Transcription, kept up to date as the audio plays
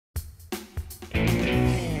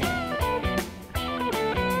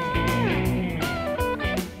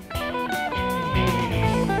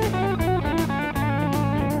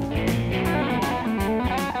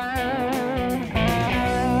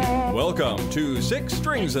Welcome to Six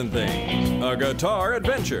Strings and Things, a guitar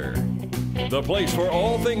adventure. The place for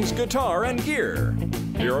all things guitar and gear.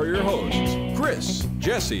 Here are your hosts, Chris,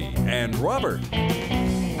 Jesse, and Robert.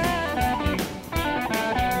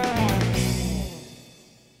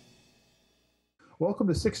 Welcome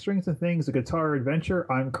to Six Strings and Things, a guitar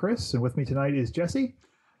adventure. I'm Chris, and with me tonight is Jesse.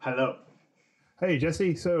 Hello. Hey,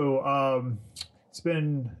 Jesse. So, it's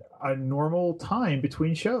been a normal time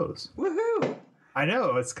between shows. Woohoo! I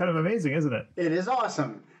know. It's kind of amazing, isn't it? It is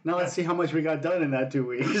awesome. Now let's see how much we got done in that 2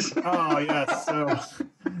 weeks. Oh, yes. So,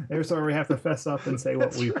 there's where we have to fess up and say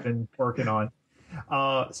what we've been working on.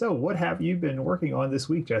 So, what have you been working on this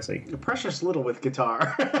week, Jesse? Precious little with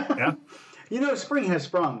guitar. Yeah? You know, spring has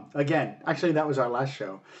sprung again. Actually, that was our last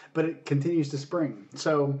show, but it continues to spring.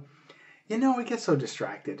 So, you know, we get so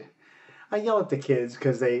distracted. I yell at the kids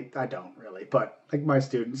because I don't really, but like my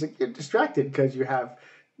students, like, you're distracted because you have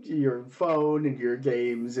your phone and your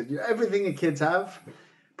games and everything that kids have,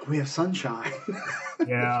 but we have sunshine.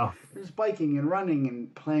 Yeah. There's biking and running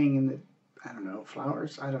and playing in the, I don't know,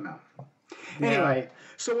 flowers. I don't know. Yeah. Anyway,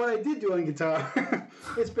 so what I did do on guitar,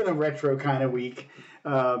 it's been a retro kind of week.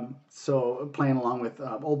 So playing along with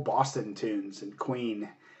old Boston tunes and Queen.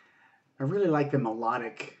 I really like the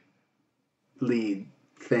melodic lead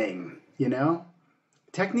thing, you know?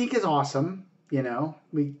 Technique is awesome, you know?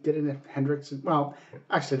 We get into Hendrix. Well,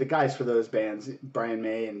 actually, the guys for those bands, Brian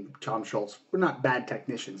May and Tom Schultz, were not bad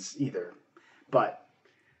technicians either. But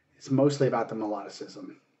it's mostly about the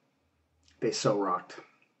melodicism. They so rocked.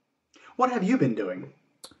 What have you been doing?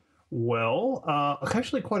 Well,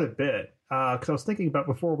 actually quite a bit. Because I was thinking about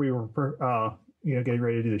before we were, getting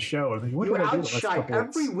ready to do the show. I was thinking, what You did I do the last outshine couple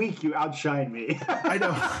every weeks? week. You outshine me. I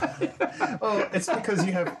know. Oh, it's because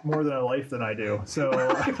you have more than a life than I do. So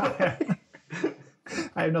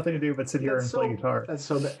I have nothing to do but sit here and play guitar.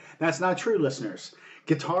 That's not true, listeners.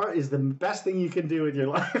 Guitar is the best thing you can do with your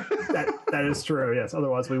life. That is true. Yes.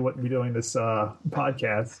 Otherwise, we wouldn't be doing this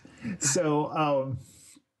podcast. So,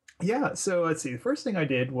 so let's see. The first thing I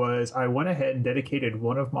did was I went ahead and dedicated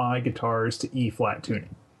one of my guitars to E-flat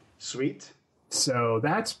tuning. Sweet. So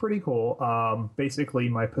that's pretty cool. Basically,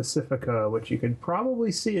 my Pacifica, which you can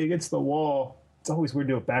probably see against the wall. It's always weird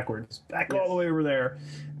to do it backwards. Back all the way over there.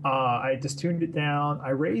 I just tuned it down. I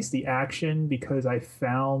raised the action because I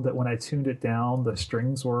found that when I tuned it down, the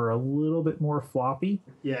strings were a little bit more floppy.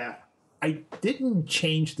 Yeah. I didn't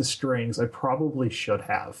change the strings. I probably should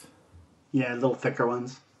have. Yeah, little thicker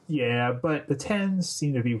ones. Yeah, but the 10s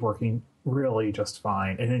seem to be working really just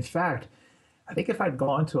fine. And in fact, I think if I'd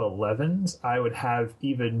gone to 11s, I would have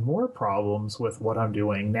even more problems with what I'm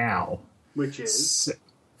doing now. Which is?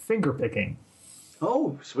 Fingerpicking.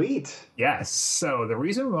 Oh, sweet. Yes. So the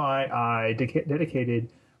reason why I dedicated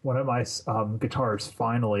one of my guitars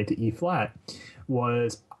finally to E-flat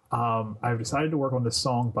was I've decided to work on this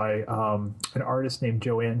song by an artist named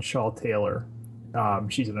Joanne Shaw Taylor.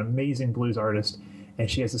 She's an amazing blues artist. And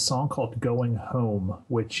she has a song called Going Home,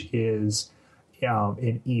 which is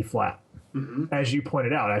in E-flat. Mm-hmm. As you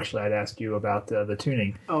pointed out, actually, I'd asked you about the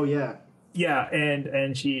tuning. Oh, yeah. Yeah,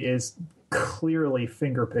 and she is clearly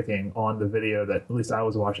finger-picking on the video that at least I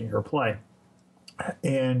was watching her play.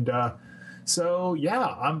 And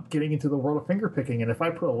I'm getting into the world of finger-picking. And if I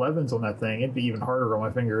put 11s on that thing, it'd be even harder on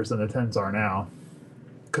my fingers than the 10s are now.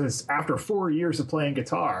 Because after 4 years of playing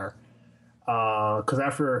guitar... Because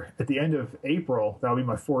at the end of April, that'll be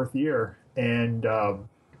my 4th year, and I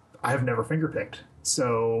have never fingerpicked.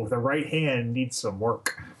 So the right hand needs some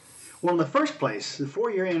work. Well, in the first place, the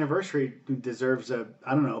 4-year anniversary deserves a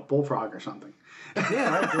bullfrog or something.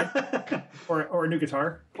 Yeah, I agree. or a new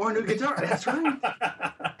guitar. Or a new guitar, that's right.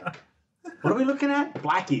 What are we looking at?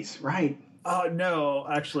 Blackies, right. No,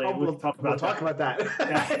 actually, we'll talk about that.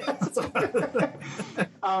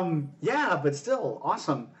 Yeah, but still,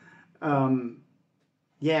 awesome.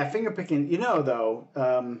 Fingerpicking,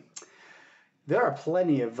 there are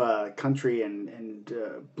plenty of country and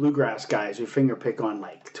bluegrass guys who fingerpick on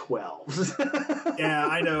like 12s. Yeah,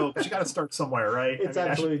 I know. But you got to start somewhere, right? It's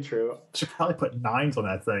absolutely true. I should probably put 9s on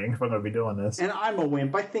that thing if I'm going to be doing this. And I'm a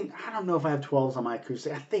wimp. I don't know if I have 12s on my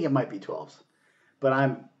acoustic. I think it might be 12s.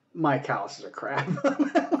 But my calluses are crap.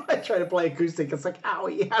 I try to play acoustic. It's like,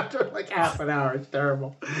 owie, after like half an hour. It's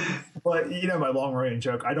terrible. But, my long-running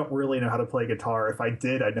joke, I don't really know how to play guitar. If I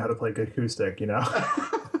did, I'd know how to play acoustic,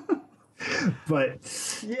 But...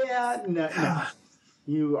 Yeah, no.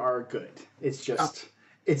 You are good. It's just...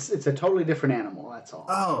 It's a totally different animal, that's all.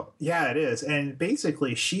 Oh, yeah, it is. And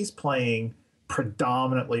basically, she's playing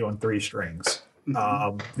predominantly on 3 strings.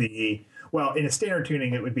 Mm-hmm. In a standard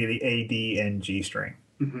tuning, it would be the A, D, and G string.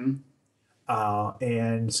 Mm-hmm.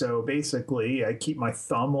 And so basically, I keep my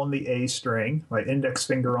thumb on the A string, my index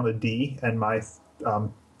finger on the D, and my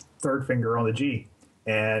third finger on the G,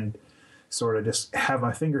 and sort of just have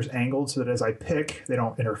my fingers angled so that as I pick, they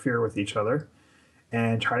don't interfere with each other,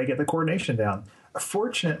 and try to get the coordination down.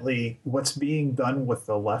 Fortunately, what's being done with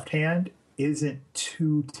the left hand isn't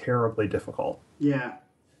too terribly difficult. Yeah.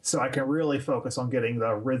 So I can really focus on getting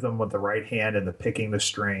the rhythm with the right hand and the picking the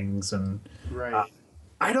strings. And Right.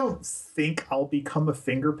 I don't think I'll become a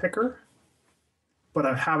finger picker, but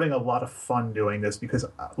I'm having a lot of fun doing this because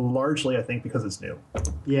largely I think because it's new.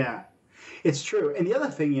 Yeah, it's true. And the other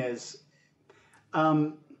thing is,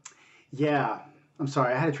 yeah, I'm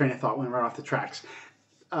sorry, I had a train of thought, went right off the tracks.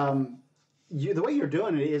 The way you're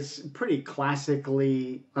doing it is pretty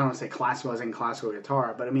classically, I don't want to say classical as in classical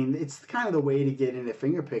guitar, but I mean, it's kind of the way to get into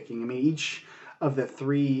finger picking. I mean, each of the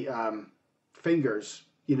three fingers,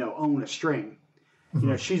 own a string.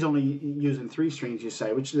 She's only using 3 strings, you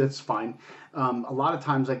say, which that's fine. A lot of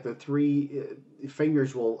times, like the 3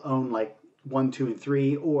 fingers will own like 1, 2, and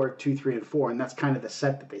 3, or 2, 3, and 4, and that's kind of the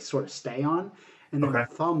set that they sort of stay on. And then the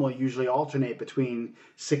thumb will usually alternate between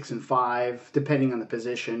 6 and 5, depending on the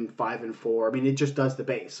position, 5 and 4. I mean, it just does the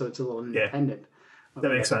bass, so it's a little independent.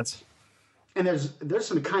 That makes sense. And there's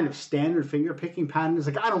some kind of standard finger picking patterns.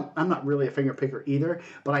 Like I'm not really a finger picker either,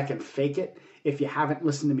 but I can fake it if you haven't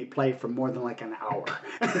listened to me play for more than like an hour.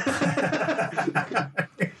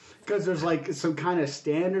 Because there's like some kind of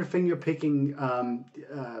standard finger picking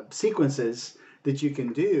sequences that you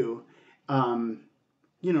can do. Thumb,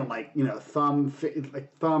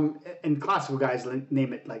 and classical guys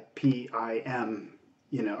name it like PIM,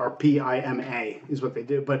 or PIMA is what they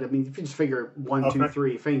do. But I mean, if you just figure 1, 2,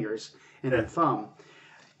 3 fingers and then thumb,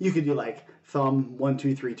 you could do like thumb 1,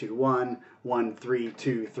 2, 3, 2, 1, 1, 3,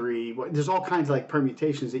 2, 3. There's all kinds of like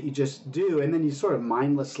permutations that you just do, and then you sort of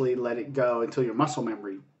mindlessly let it go until your muscle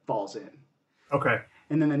memory falls in. Okay.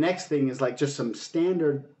 And then the next thing is like just some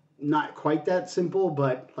standard, not quite that simple,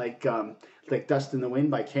 but like Dust in the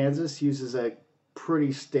Wind by Kansas uses a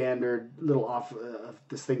pretty standard little off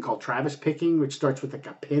this thing called Travis picking, which starts with like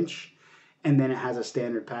a pinch, and then it has a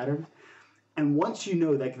standard pattern. And once you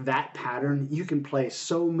know like that pattern, you can play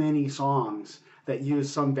so many songs that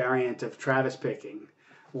use some variant of Travis picking,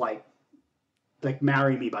 like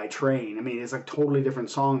Marry Me by Train. I mean, it's a totally different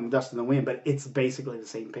song than Dust in the Wind, but it's basically the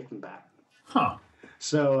same picking pattern. Huh.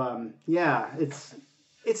 So,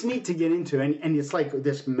 it's neat to get into, and it's like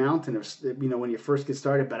this mountain of, when you first get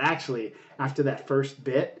started, but actually after that first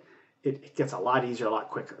bit, it gets a lot easier, a lot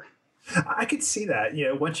quicker. I could see that,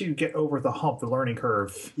 once you get over the hump, the learning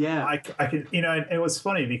curve. Yeah. I could, and it was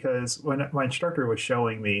funny because when my instructor was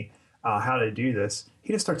showing me how to do this,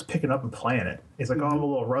 he just starts picking up and playing it. He's like, oh, I'm a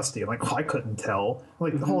little rusty. I'm like, well, I couldn't tell.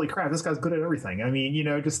 I'm like, holy crap, this guy's good at everything. I mean,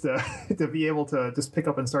 just to be able to just pick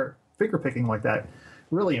up and start finger picking like that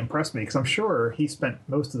really impressed me, because I'm sure he spent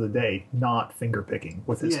most of the day not finger picking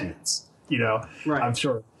with his students. Right. I'm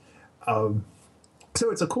sure. So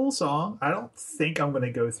it's a cool song. I don't think I'm going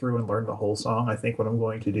to go through and learn the whole song. I think what I'm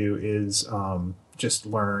going to do is just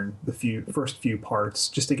learn the first few parts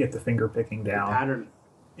just to get the finger picking down. The pattern.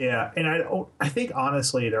 Yeah, and I think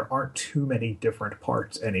honestly there aren't too many different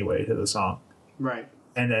parts anyway to the song. Right.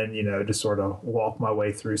 And then just sort of walk my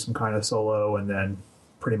way through some kind of solo and then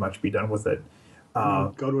pretty much be done with it.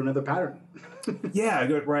 Go to another pattern. Yeah,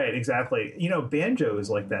 good, right, exactly. Banjo is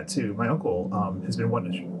like that too. My uncle has been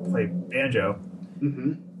wanting to play banjo,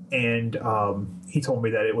 and he told me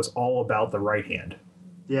that it was all about the right hand.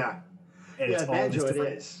 Yeah, And it's all banjo just it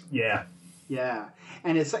is. Yeah, Yeah,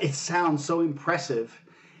 and it sounds so impressive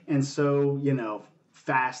and so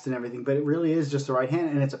fast and everything, but it really is just the right hand,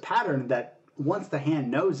 and it's a pattern that once the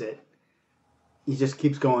hand knows it, he just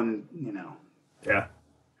keeps going. Yeah.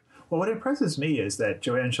 Well, what impresses me is that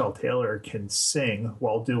Joanne Shaw Taylor can sing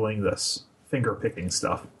while doing this finger picking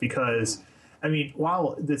stuff, because, I mean,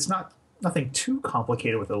 while it's nothing too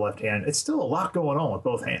complicated with the left hand, it's still a lot going on with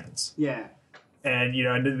both hands. Yeah. And,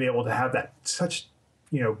 and to be able to have that such,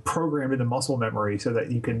 programmed into muscle memory so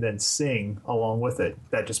that you can then sing along with it,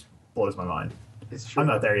 that just blows my mind. It's true. I'm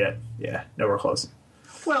not there yet. Yeah, nowhere close.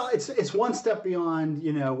 Well, it's one step beyond,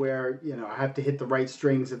 where, I have to hit the right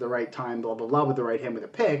strings at the right time, blah, blah, blah, with the right hand with a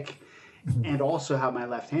pick, and also have my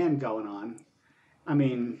left hand going on. I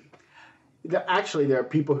mean, actually, there are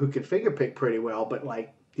people who can finger pick pretty well, but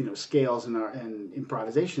scales and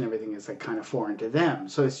improvisation and everything is kind of foreign to them.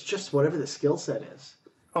 So it's just whatever the skill set is.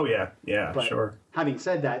 Oh, yeah, But sure. having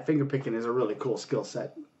said that, finger picking is a really cool skill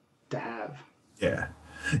set to have. Yeah.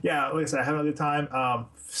 Yeah, like I said, I had a good time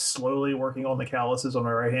slowly working on the calluses on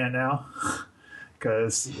my right hand now,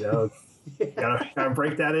 because Gotta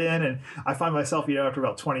break that in, and I find myself, after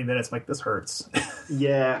about 20 minutes, like, this hurts.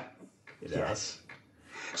 Yeah. You know? Yes.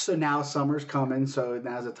 So now summer's coming, so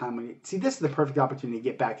now's the time when you see. This is the perfect opportunity to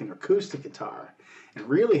get back into acoustic guitar and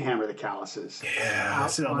really hammer the calluses. Yeah,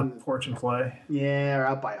 sit on the porch and play. Yeah, or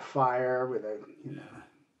out by a fire with a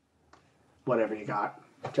whatever you got.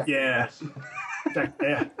 Yeah.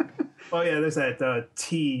 Yeah. Oh yeah, there's that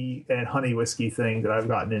tea and honey whiskey thing that I've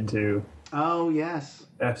gotten into. Oh yes.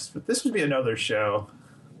 Yes, but this would be another show.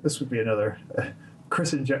 This would be another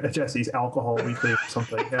Chris and Jesse's alcohol weekly or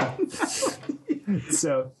something. Yeah.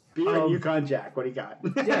 So beer and Yukon Jack. What do you got?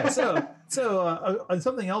 Yeah. So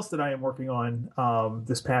something else that I am working on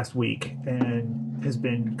this past week and has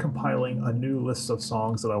been compiling a new list of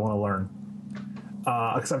songs that I want to learn.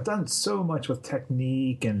 Because I've done so much with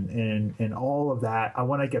technique and all of that. I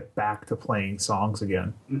want to get back to playing songs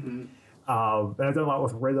again. Mm-hmm. And I've done a lot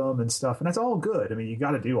with rhythm and stuff, and that's all good. I mean, you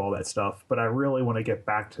got to do all that stuff, but I really want to get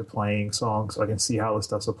back to playing songs so I can see how this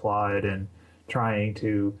stuff's applied and trying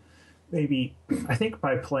to maybe, I think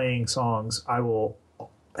by playing songs, it'll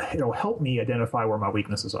help me identify where my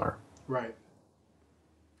weaknesses are. Right.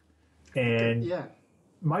 And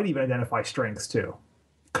might even identify strengths too.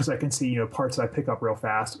 Because I can see, parts that I pick up real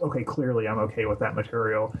fast. Okay, clearly I'm okay with that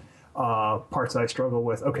material. Parts that I struggle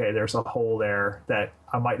with. Okay, there's a hole there that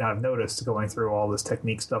I might not have noticed going through all this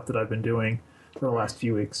technique stuff that I've been doing for the last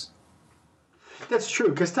few weeks. That's true,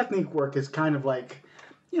 because technique work is kind of like,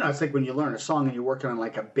 it's like when you learn a song and you're working on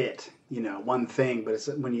like a bit, one thing. But it's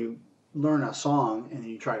when you learn a song and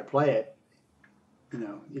you try to play it,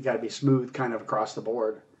 you got to be smooth kind of across the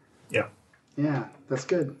board. Yeah. Yeah, that's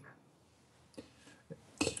good.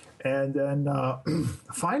 And then the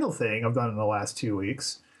final thing I've done in the last 2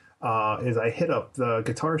 weeks is I hit up the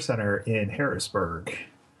Guitar Center in Harrisburg.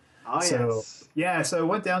 Oh, yes. Yeah, so I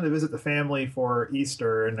went down to visit the family for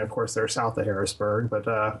Easter, and of course they're south of Harrisburg, but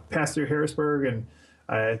passed through Harrisburg, and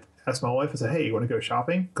I asked my wife, I said, hey, you want to go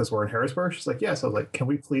shopping? Because we're in Harrisburg. She's like, yes. I was like, can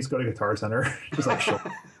we please go to Guitar Center? She's like, sure.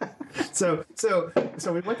 So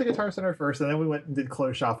we went to Guitar Center first, and then we went and did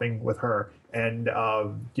clothes shopping with her. And,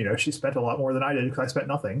 she spent a lot more than I did because I spent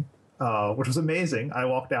nothing, which was amazing. I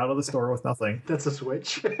walked out of the store with nothing. That's a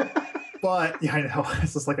switch. But, yeah, I know.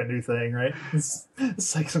 It's just like a new thing, right? It's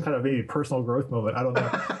like some kind of maybe personal growth moment. I don't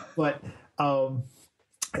know. But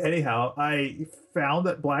anyhow, I found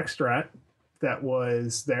that Black Strat that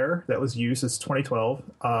was used as 2012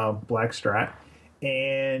 Black Strat,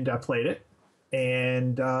 and I played it.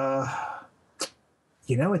 And,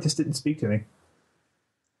 it just didn't speak to me.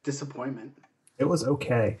 Disappointment. It was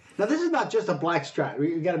okay. Now, this is not just a Black Strat.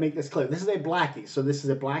 We got to make this clear. This is a Blackie. So this is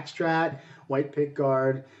a Black Strat, white pick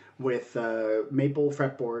guard with maple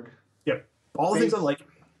fretboard. Yep. All the things I like.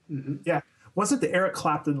 Mm-hmm. Yeah. Wasn't the Eric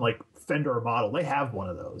Clapton, Fender model? They have one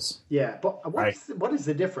of those. Yeah. But what is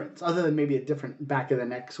the difference? Other than maybe a different back of the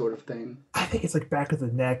neck sort of thing? I think it's back of the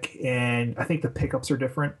neck, and I think the pickups are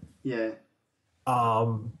different. Yeah.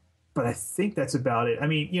 But I think that's about it. I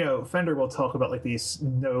mean, Fender will talk about these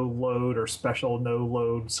no load or special no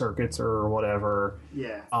load circuits or whatever.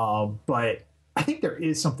 Yeah. But I think there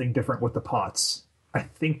is something different with the pots. I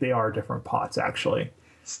think they are different pots, actually.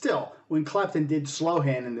 Still, when Clapton did Slow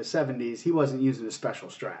Hand in the 70s, he wasn't using a special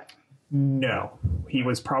Strat. No, he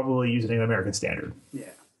was probably using an American Standard.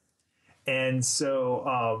 Yeah. And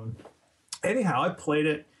so, anyhow, I played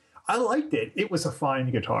it. I liked it. It was a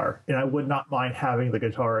fine guitar, and I would not mind having the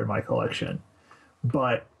guitar in my collection.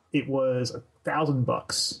 But it was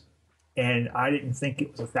 $1,000, and I didn't think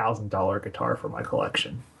it was $1,000 guitar for my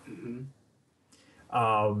collection.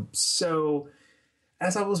 Mm-hmm. So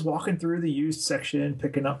as I was walking through the used section,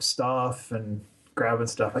 picking up stuff and grabbing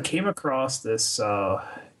stuff, I came across this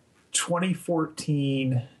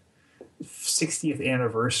 2014 60th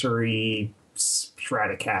anniversary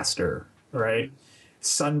Stratocaster, right?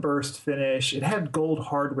 Sunburst finish. It had gold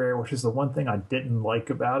hardware, which is the one thing I didn't like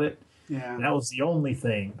about it. Yeah. And that was the only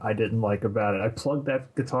thing I didn't like about it. I plugged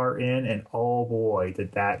that guitar in, and oh boy,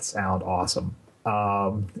 did that sound awesome.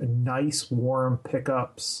 Nice warm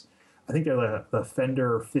pickups. I think they're the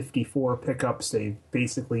Fender 54 pickups they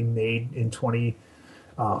basically made in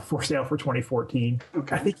for sale for 2014.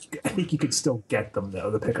 Okay. I think you could still get them though,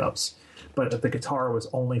 the pickups, but the guitar was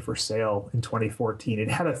only for sale in 2014. It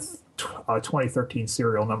had a 2013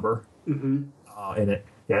 serial number in it.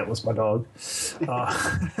 Yeah, it was my dog. For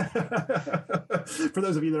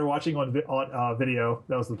those of you that are watching on video,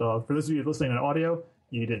 that was the dog. For those of you listening on audio,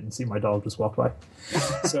 you didn't see my dog just walk by.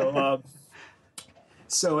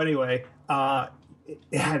 So anyway,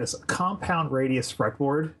 it had this compound radius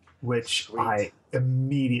fretboard, which Sweet. I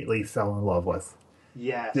immediately fell in love with.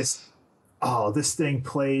 Yes. Oh, this thing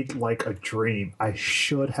played like a dream. I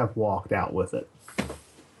should have walked out with it.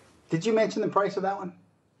 Did you mention the price of that one?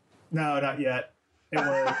 No, not yet. It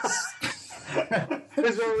was.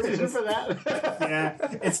 Is there a reason for that? Yeah,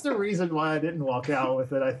 it's the reason why I didn't walk out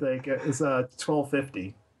with it. I think it was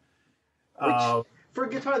 $12.50. Which, for a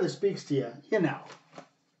guitar that speaks to you, you know.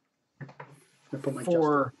 I put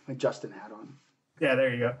my Justin hat on. Yeah,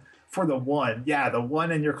 there you go. For the one, the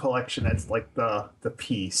one in your collection that's like the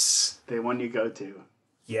piece. The one you go to.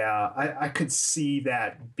 Yeah, I could see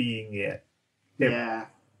that being it. Yeah.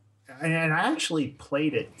 And I actually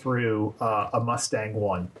played it through a Mustang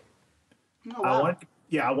one. Oh, wow.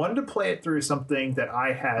 I wanted to play it through something that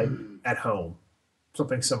I had at home,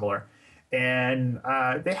 something similar. And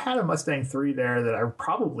they had a Mustang 3 there that I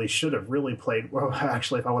probably should have really played. Well,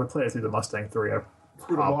 actually, if I would have played it through the Mustang 3, I would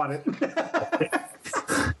have bought it.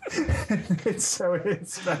 So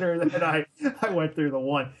it's better that I went through the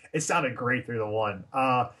one. It sounded great through the one.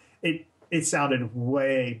 It sounded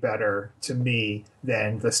way better to me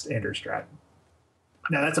than the standard Strat.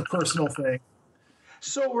 Now, that's a personal thing.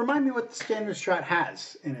 So remind me what the standard Strat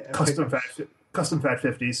has in it. Custom Fat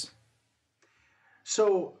 50s.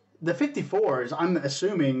 So the 54s, I'm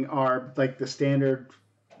assuming, are like the standard,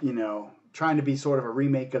 trying to be sort of a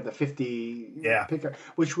remake of the 50 pickup,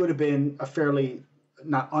 which would have been a fairly,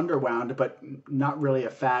 not underwound, but not really a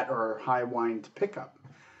fat or high wind pickup.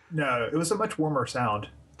 No, it was a much warmer sound.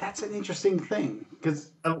 That's an interesting thing, because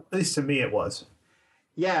at least to me it was.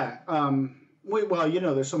 Yeah.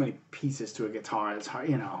 There's so many pieces to a guitar. It's hard,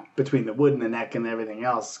 between the wood and the neck and everything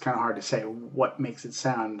else, it's kind of hard to say what makes it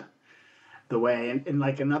sound the way. And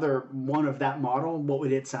like another one of that model, what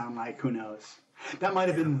would it sound like? Who knows? That might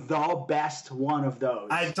have been the best one of those.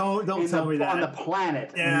 Don't tell me that. On the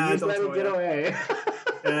planet. Yeah, and you let it get away.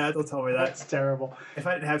 Yeah, don't tell me that. That's terrible. If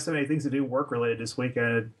I didn't have so many things to do work related this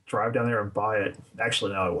weekend, I'd drive down there and buy it.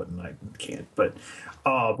 Actually, no, I wouldn't. I can't. But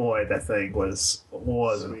oh boy, that thing was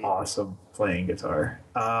an awesome playing guitar.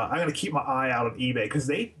 I'm gonna keep my eye out on eBay because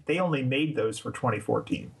they only made those for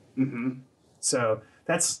 2014. Mm-hmm. So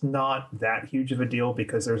that's not that huge of a deal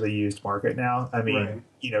because there's a used market now. I mean,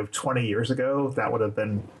 20 years ago, that would have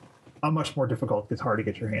been a much more difficult guitar to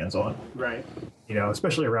get your hands on. Right.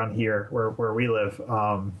 Especially around here where we live,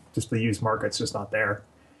 just the used market's just not there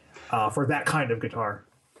for that kind of guitar.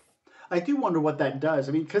 I do wonder what that does.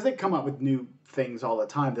 I mean, because they come up with new things all the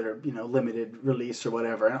time that are, limited release or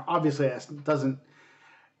whatever. And obviously it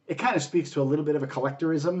kind of speaks to a little bit of a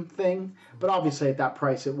collectorism thing. But obviously at that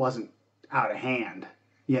price, it wasn't out of hand,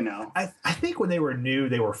 I think when they were new,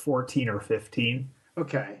 they were 14 or 15.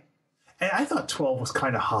 Okay. And I thought 12 was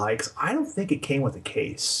kind of high because I don't think it came with a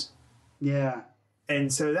case. Yeah.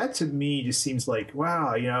 And so that to me just seems like,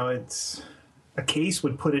 wow, it's a case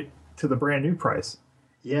would put it to the brand new price.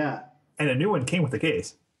 Yeah. And a new one came with a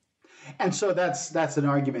case. And so that's an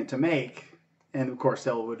argument to make. And of course,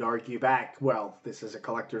 they would argue back, well, this is a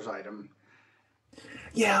collector's item.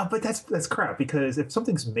 Yeah, but that's crap because if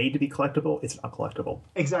something's made to be collectible, it's not collectible.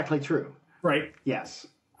 Exactly true. Right? Yes.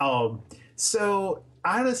 So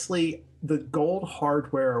honestly, the gold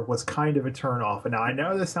hardware was kind of a turnoff. And now I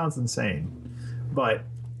know this sounds insane, but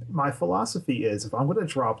my philosophy is if I'm going to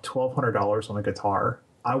drop $1,200 on a guitar,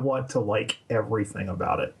 I want to like everything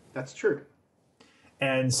about it. That's true.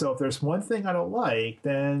 And so if there's one thing I don't like,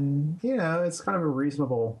 then, it's kind of a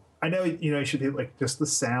reasonable... I know, it should be like just the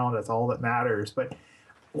sound. That's all that matters. But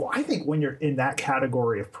I think when you're in that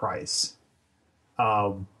category of price,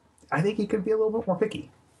 I think you could be a little bit more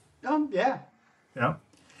picky. Yeah.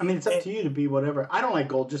 I mean, it's up to you to be whatever. I don't like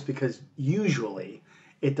gold just because usually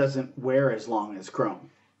it doesn't wear as long as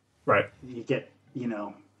chrome. Right. You get,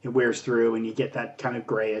 it wears through and you get that kind of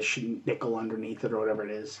grayish nickel underneath it or whatever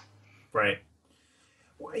it is. Right.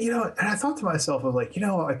 And I thought to myself, I was like,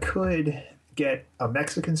 I could get a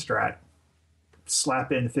Mexican Strat,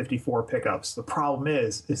 slap in 54 pickups. The problem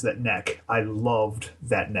is that neck. I loved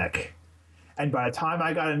that neck. And by the time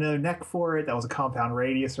I got another neck for it, that was a compound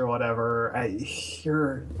radius or whatever,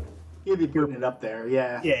 you'd be putting it up there,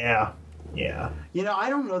 yeah. Yeah. I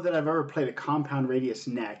don't know that I've ever played a compound radius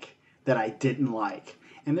neck that I didn't like.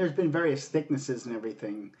 And there's been various thicknesses and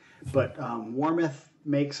everything. But Warmoth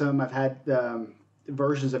makes them. I've had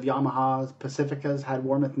versions of Yamaha's Pacificas had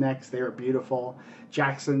Warmoth necks. They were beautiful.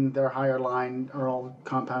 Jackson, their higher line, are all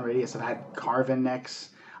compound radius. I've had Carvin necks.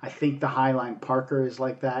 I think the Highline Parker is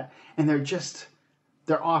like that. And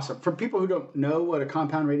they're awesome. For people who don't know what a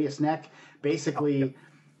compound radius neck, basically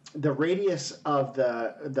the radius of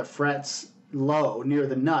the frets low near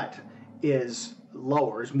the nut is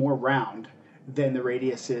lower, is more round than the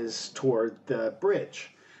radius is toward the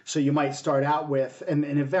bridge. So you might start out with, and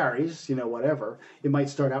it varies, whatever. You might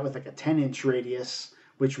start out with like a 10-inch radius,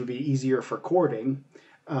 which would be easier for chording,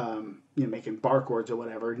 making bar chords or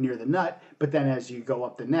whatever near the nut. But then as you go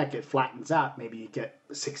up the neck, it flattens out. Maybe you get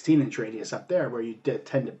a 16-inch radius up there where you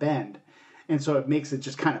tend to bend. And so it makes it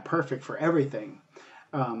just kind of perfect for everything.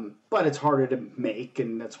 But it's harder to make,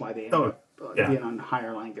 and that's why they end up being on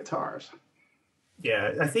higher line guitars.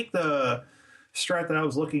 Yeah, I think the strat that I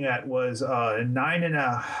was looking at was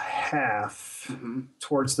 9.5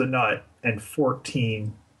 towards the nut and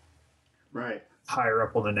 14 higher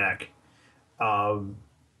up on the neck.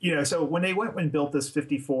 So when they went and built this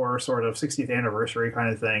 54 sort of 60th anniversary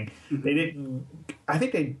kind of thing, they didn't, I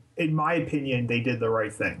think they, in my opinion, they did the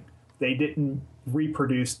right thing. They didn't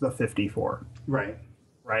reproduce the 54. Right.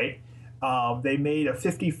 They made a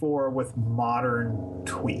 54 with modern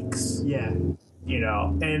tweaks. Yeah.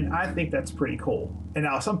 And I think that's pretty cool. And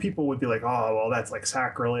now some people would be like, oh, well, that's like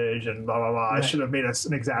sacrilege and blah, blah, blah. Right. I should have made an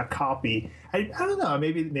exact copy. I don't know.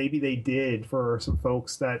 Maybe they did for some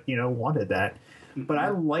folks that, wanted that. But I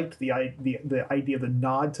liked the idea, the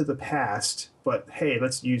nod to the past. But, hey,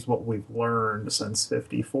 let's use what we've learned since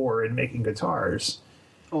 54 in making guitars.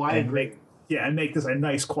 Oh, I agree. And make this a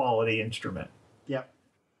nice quality instrument. Yep.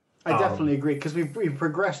 I definitely agree, because we've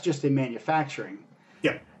progressed just in manufacturing.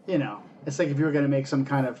 Yeah. It's like if you were going to make some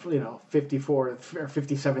kind of, 54 or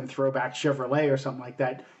 57 throwback Chevrolet or something like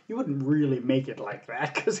that, you wouldn't really make it like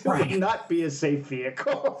that, because it would not be a safe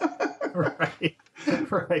vehicle. Right.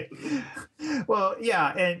 Well,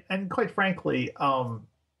 yeah, and quite frankly,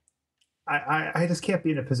 I just can't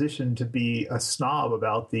be in a position to be a snob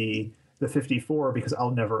about the 54 because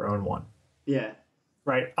I'll never own one. Yeah.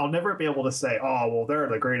 Right? I'll never be able to say, oh, well, they're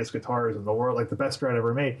the greatest guitars in the world, like the best Strat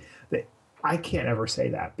ever made. I can't ever say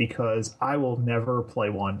that because I will never play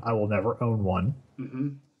one. I will never own one.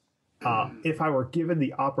 If I were given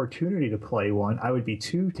the opportunity to play one, I would be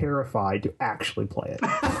too terrified to actually play it.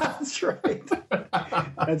 That's right.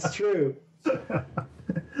 That's true.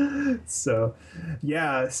 So,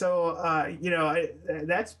 yeah. So,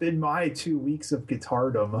 that's been my 2 weeks of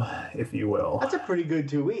guitardom, if you will. That's a pretty good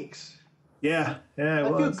 2 weeks. Yeah. I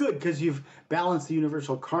feel good because you've balanced the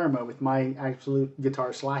universal karma with my absolute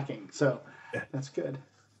guitar slacking. So that's good.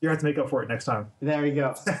 You have to make up for it next time. There you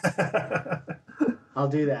go. I'll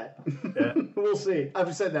do that. Yeah. We'll see.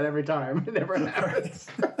 I've said that every time. It never happens.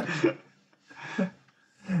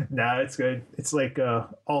 Nah, it's good. It's like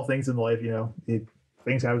all things in life,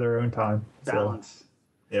 things have their own time. Balance.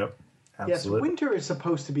 So, yep. Absolutely. Yes, winter is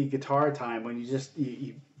supposed to be guitar time when you just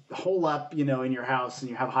you hole up, in your house and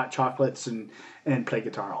you have hot chocolates and play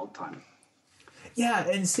guitar all the time. Yeah,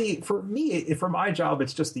 and see, for me, for my job,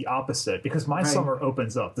 it's just the opposite because my summer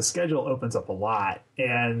opens up. The schedule opens up a lot,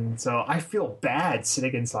 and so I feel bad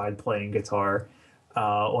sitting inside playing guitar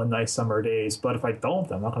on nice summer days. But if I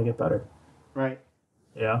don't, I'm not going to get better. Right.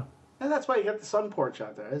 Yeah. And that's why you got the sun porch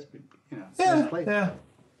out there. It's, nice place. Yeah.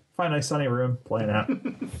 Find a nice sunny room, playing that.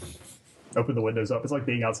 Open the windows up. It's like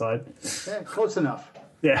being outside. Yeah, close enough.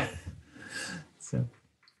 Yeah. So,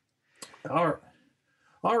 all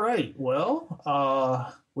right.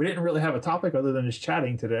 Well, we didn't really have a topic other than just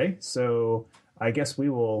chatting today, so I guess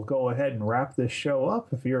we will go ahead and wrap this show up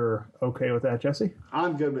if you're okay with that, Jesse.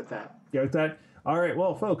 I'm good with that. Good with that? All right.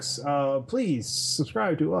 Well, folks, please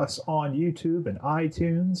subscribe to us on YouTube and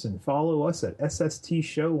iTunes and follow us at SST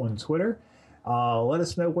Show on Twitter. Let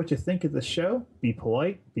us know what you think of the show. Be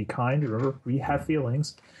polite, be kind. Remember, we have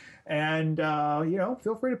feelings. And,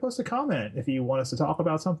 feel free to post a comment if you want us to talk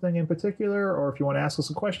about something in particular, or if you want to ask us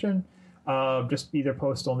a question, just either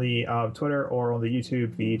post on the Twitter or on the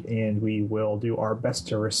YouTube feed, and we will do our best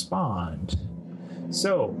to respond.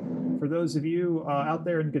 So, for those of you out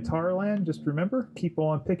there in guitar land, just remember, keep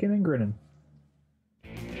on picking and grinning.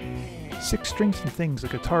 Six Strings and Things, a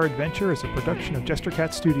Guitar Adventure is a production of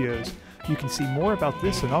Jestercat Studios. You can see more about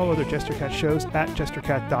this and all other Jestercat shows at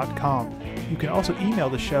jestercat.com. You can also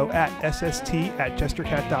email the show at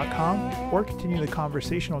sst@jestercat.com or continue the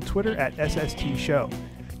conversation on Twitter at sstshow.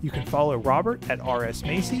 You can follow Robert at RS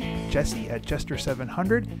Macy, Jesse at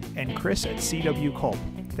Jester700, and Chris at CW Culp.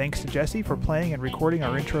 Thanks to Jesse for playing and recording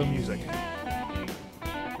our intro music.